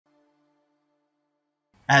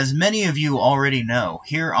As many of you already know,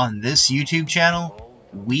 here on this YouTube channel,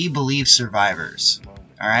 we believe survivors.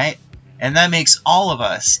 Alright? And that makes all of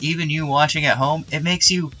us, even you watching at home, it makes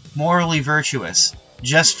you morally virtuous,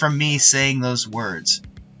 just from me saying those words.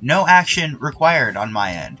 No action required on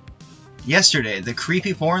my end. Yesterday, the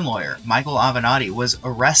creepy porn lawyer, Michael Avenatti, was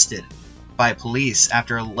arrested by police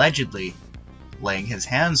after allegedly laying his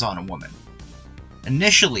hands on a woman.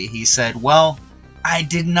 Initially, he said, well, I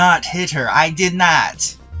did not hit her, I did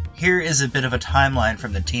not. Here is a bit of a timeline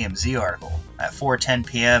from the TMZ article. At 4:10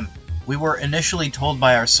 p.m., we were initially told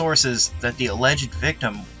by our sources that the alleged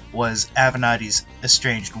victim was Avenatti's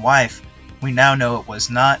estranged wife. We now know it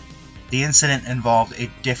was not. The incident involved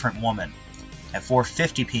a different woman. At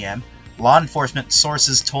 4:50 p.m., law enforcement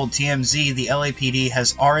sources told TMZ the LAPD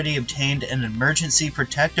has already obtained an emergency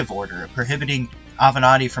protective order prohibiting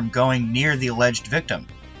Avenatti from going near the alleged victim.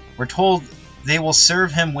 We're told they will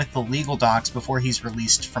serve him with the legal docs before he's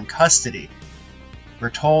released from custody.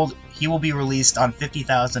 We're told he will be released on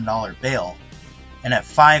 $50,000 bail. And at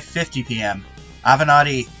 5:50 p.m.,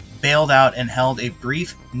 Avenatti bailed out and held a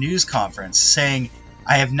brief news conference saying,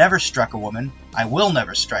 I have never struck a woman. I will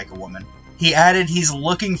never strike a woman. He added he's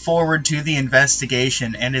looking forward to the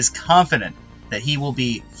investigation and is confident that he will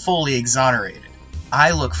be fully exonerated.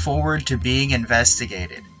 I look forward to being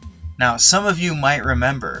investigated. Now, some of you might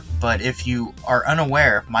remember, but if you are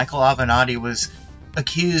unaware, Michael Avenatti was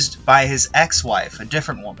accused by his ex-wife, a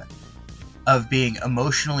different woman, of being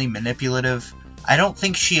emotionally manipulative. I don't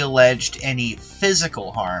think she alleged any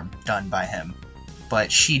physical harm done by him,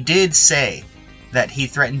 but she did say that he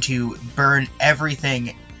threatened to burn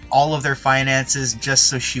everything, all of their finances, just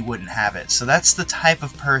so she wouldn't have it. So that's the type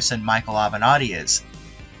of person Michael Avenatti is,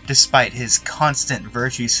 despite his constant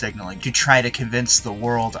virtue signaling to try to convince the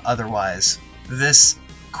world otherwise. This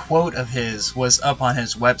quote of his was up on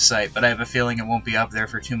his website, but I have a feeling it won't be up there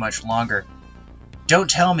for too much longer. Don't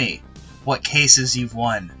tell me what cases you've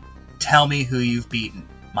won. Tell me who you've beaten.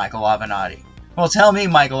 Michael Avenatti. Well, tell me,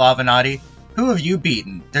 Michael Avenatti, who have you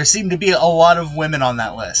beaten? There seem to be a lot of women on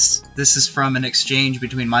that list. This is from an exchange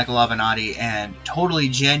between Michael Avenatti and totally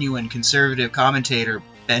genuine conservative commentator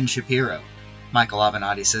Ben Shapiro. Michael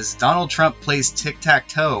Avenatti says, Donald Trump plays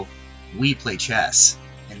tic-tac-toe, we play chess,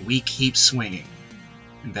 and we keep swinging.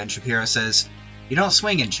 And Ben Shapiro says, you don't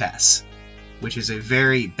swing in chess, which is a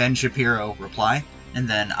very Ben Shapiro reply. And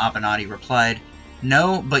then Avenatti replied,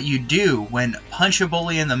 no, but you do when punch a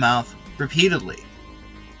bully in the mouth repeatedly.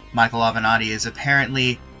 Michael Avenatti is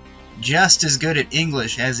apparently just as good at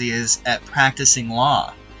English as he is at practicing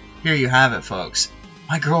law. Here you have it, folks.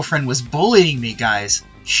 My girlfriend was bullying me, guys.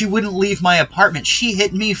 She wouldn't leave my apartment. She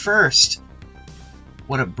hit me first.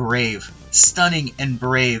 What a brave, stunning and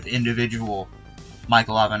brave individual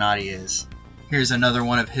Michael Avenatti is. Here's another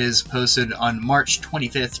one of his posted on March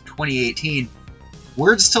 25th, 2018.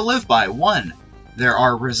 Words to live by. 1. There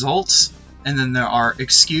are results, and then there are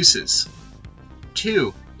excuses.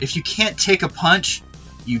 2. If you can't take a punch,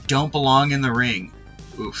 you don't belong in the ring.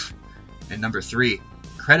 Oof. And number 3.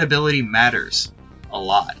 Credibility matters. A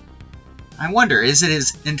lot. I wonder, is it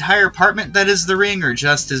his entire apartment that is the ring, or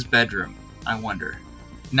just his bedroom? I wonder.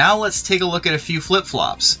 Now let's take a look at a few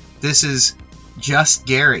flip-flops. This is Just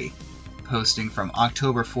Gary, posting from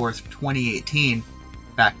October 4th, 2018,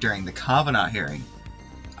 back during the Kavanaugh hearing.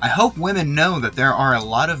 I hope women know that there are a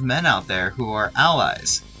lot of men out there who are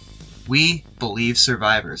allies. We believe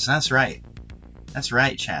survivors. That's right. That's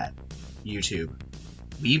right, chat. YouTube.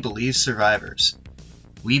 We believe survivors.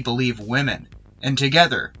 We believe women. And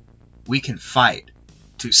together, we can fight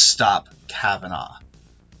to stop Kavanaugh.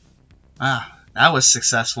 Ah, that was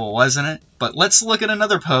successful, wasn't it? But let's look at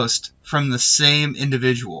another post from the same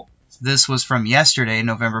individual. This was from yesterday,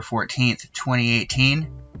 November 14th,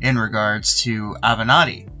 2018, in regards to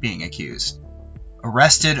Avenatti being accused.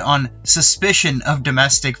 Arrested on suspicion of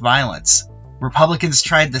domestic violence. Republicans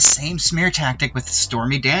tried the same smear tactic with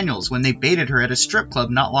Stormy Daniels when they baited her at a strip club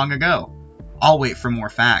not long ago. I'll wait for more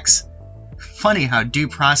facts. Funny how due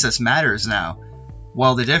process matters now.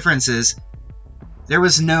 Well, the difference is, there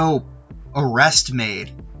was no arrest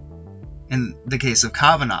made in the case of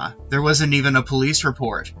Kavanaugh. There wasn't even a police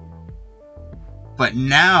report. But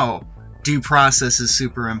now, due process is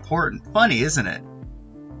super important. Funny, isn't it?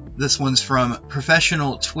 This one's from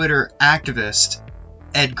professional Twitter activist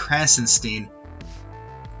Ed Krasenstein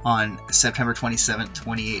on September 27,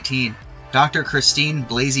 2018. Dr. Christine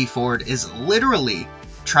Blasey Ford is literally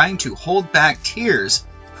trying to hold back tears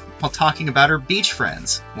while talking about her beach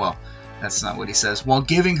friends. Well, that's not what he says. While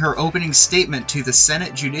giving her opening statement to the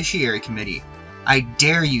Senate Judiciary Committee, I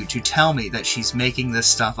dare you to tell me that she's making this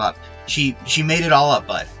stuff up. She made it all up,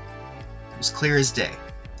 bud. It was clear as day.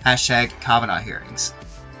 Hashtag Kavanaugh hearings.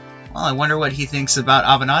 Well, I wonder what he thinks about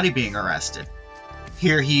Avenatti being arrested.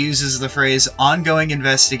 Here he uses the phrase ongoing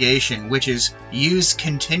investigation, which is used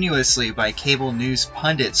continuously by cable news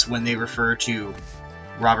pundits when they refer to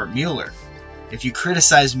Robert Mueller. If you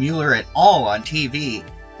criticize Mueller at all on TV,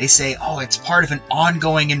 they say, oh, it's part of an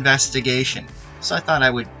ongoing investigation. So I thought I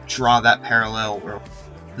would draw that parallel where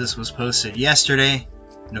this was posted yesterday,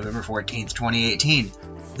 November 14th, 2018.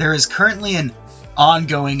 There is currently an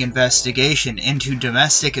ongoing investigation into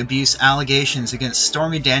domestic abuse allegations against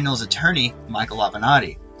Stormy Daniels' attorney, Michael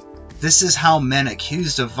Avenatti. This is how men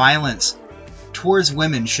accused of violence towards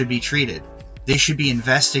women should be treated. They should be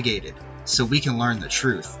investigated so we can learn the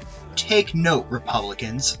truth. Take note,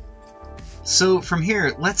 Republicans. So from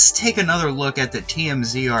here, let's take another look at the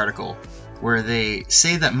TMZ article where they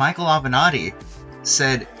say that Michael Avenatti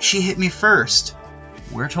said, "She hit me first."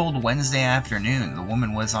 We're told Wednesday afternoon the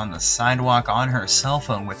woman was on the sidewalk on her cell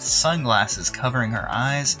phone with sunglasses covering her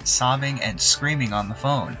eyes, sobbing and screaming on the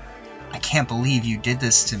phone. "I can't believe you did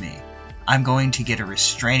this to me. I'm going to get a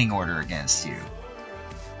restraining order against you."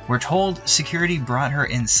 We're told security brought her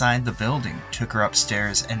inside the building, took her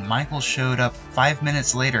upstairs, and Michael showed up 5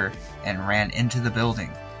 minutes later and ran into the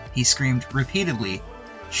building. He screamed repeatedly,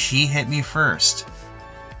 "She hit me first."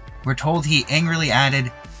 We're told he angrily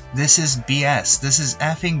added, "This is BS. This is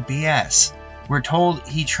effing BS." We're told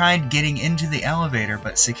he tried getting into the elevator,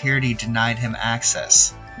 but security denied him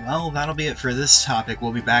access. Well, that'll be it for this topic.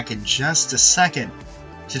 We'll be back in just a second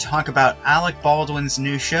to talk about Alec Baldwin's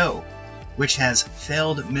new show, which has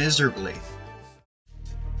failed miserably.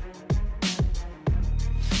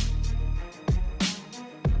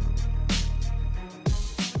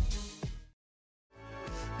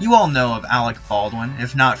 You all know of Alec Baldwin,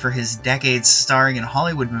 if not for his decades starring in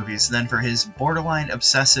Hollywood movies, then for his borderline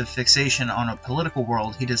obsessive fixation on a political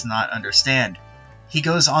world he does not understand. He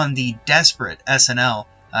goes on the desperate SNL,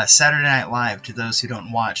 Saturday Night Live, to those who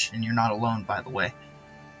don't watch, and you're not alone, by the way,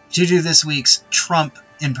 to do this week's Trump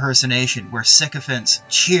impersonation, where sycophants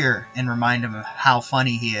cheer and remind him of how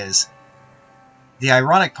funny he is. The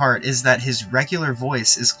ironic part is that his regular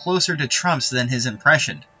voice is closer to Trump's than his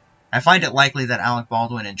impression. I find it likely that Alec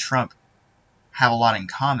Baldwin and Trump have a lot in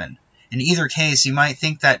common. In either case, you might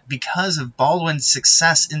think that because of Baldwin's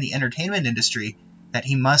success in the entertainment industry, that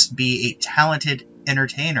he must be a talented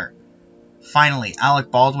entertainer. Finally,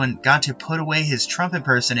 Alec Baldwin got to put away his Trump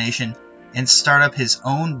impersonation and start up his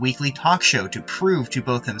own weekly talk show to prove to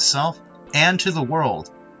both himself and to the world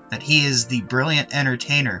that he is the brilliant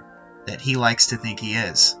entertainer that he likes to think he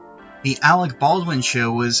is. The Alec Baldwin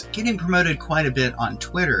show was getting promoted quite a bit on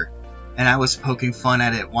Twitter, and I was poking fun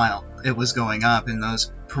at it while it was going up, and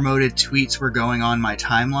those promoted tweets were going on my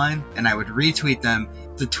timeline, and I would retweet them.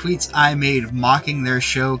 The tweets I made mocking their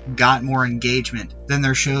show got more engagement than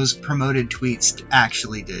their show's promoted tweets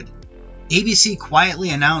actually did. ABC quietly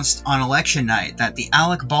announced on election night that the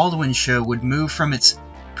Alec Baldwin show would move from its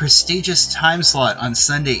prestigious time slot on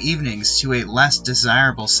Sunday evenings to a less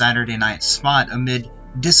desirable Saturday night spot amid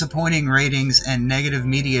disappointing ratings and negative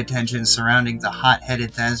media attention surrounding the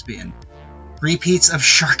hot-headed thespian. Repeats of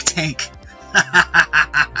Shark Tank.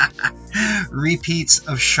 Repeats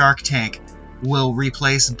of Shark Tank will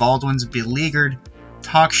replace Baldwin's beleaguered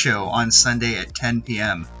talk show on Sunday at 10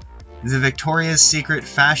 p.m. The Victoria's Secret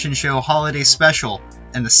fashion show holiday special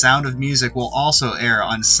and The Sound of Music will also air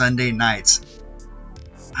on Sunday nights.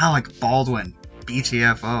 Alec Baldwin,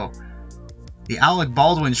 BTFO. The Alec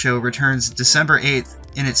Baldwin show returns December 8th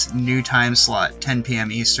in its new time slot, 10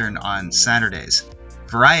 p.m. Eastern on Saturdays.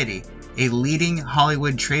 Variety, a leading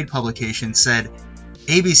Hollywood trade publication, said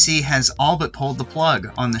ABC has all but pulled the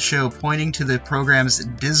plug on the show, pointing to the program's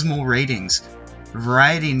dismal ratings.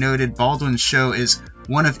 Variety noted Baldwin's show is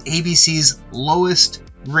one of ABC's lowest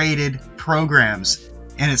rated programs,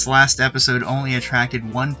 and its last episode only attracted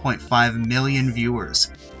 1.5 million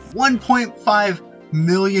viewers. 1.5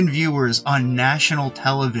 million viewers on national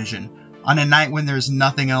television on a night when there's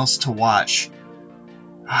nothing else to watch.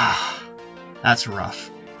 That's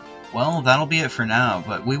rough. Well, that'll be it for now,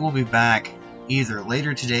 but we will be back either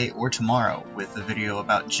later today or tomorrow with a video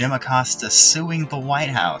about Jim Acosta suing the White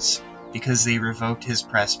House because they revoked his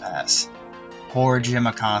press pass. Poor Jim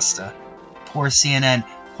Acosta. Poor CNN.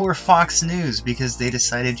 Poor Fox News because they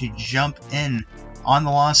decided to jump in on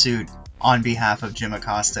the lawsuit on behalf of Jim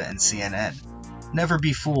Acosta and CNN. Never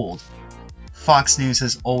be fooled. Fox News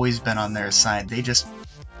has always been on their side. They just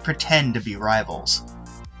pretend to be rivals.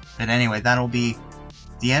 But anyway, that'll be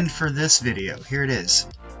the end for this video. Here it is.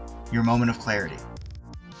 Your moment of clarity.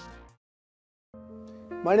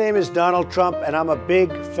 My name is Donald Trump, and I'm a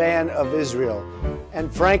big fan of Israel. And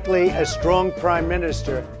frankly, a strong prime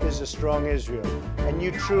minister is a strong Israel. And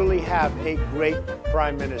you truly have a great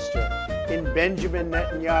prime minister. In Benjamin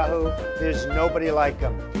Netanyahu, there's nobody like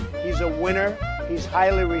him. He's a winner, he's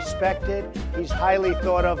highly respected, he's highly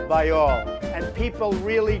thought of by all. And people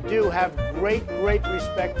really do have great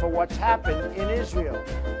respect for what's happened in Israel.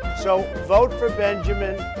 So vote for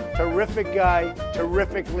Benjamin, terrific guy,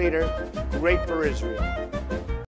 terrific leader, great for Israel.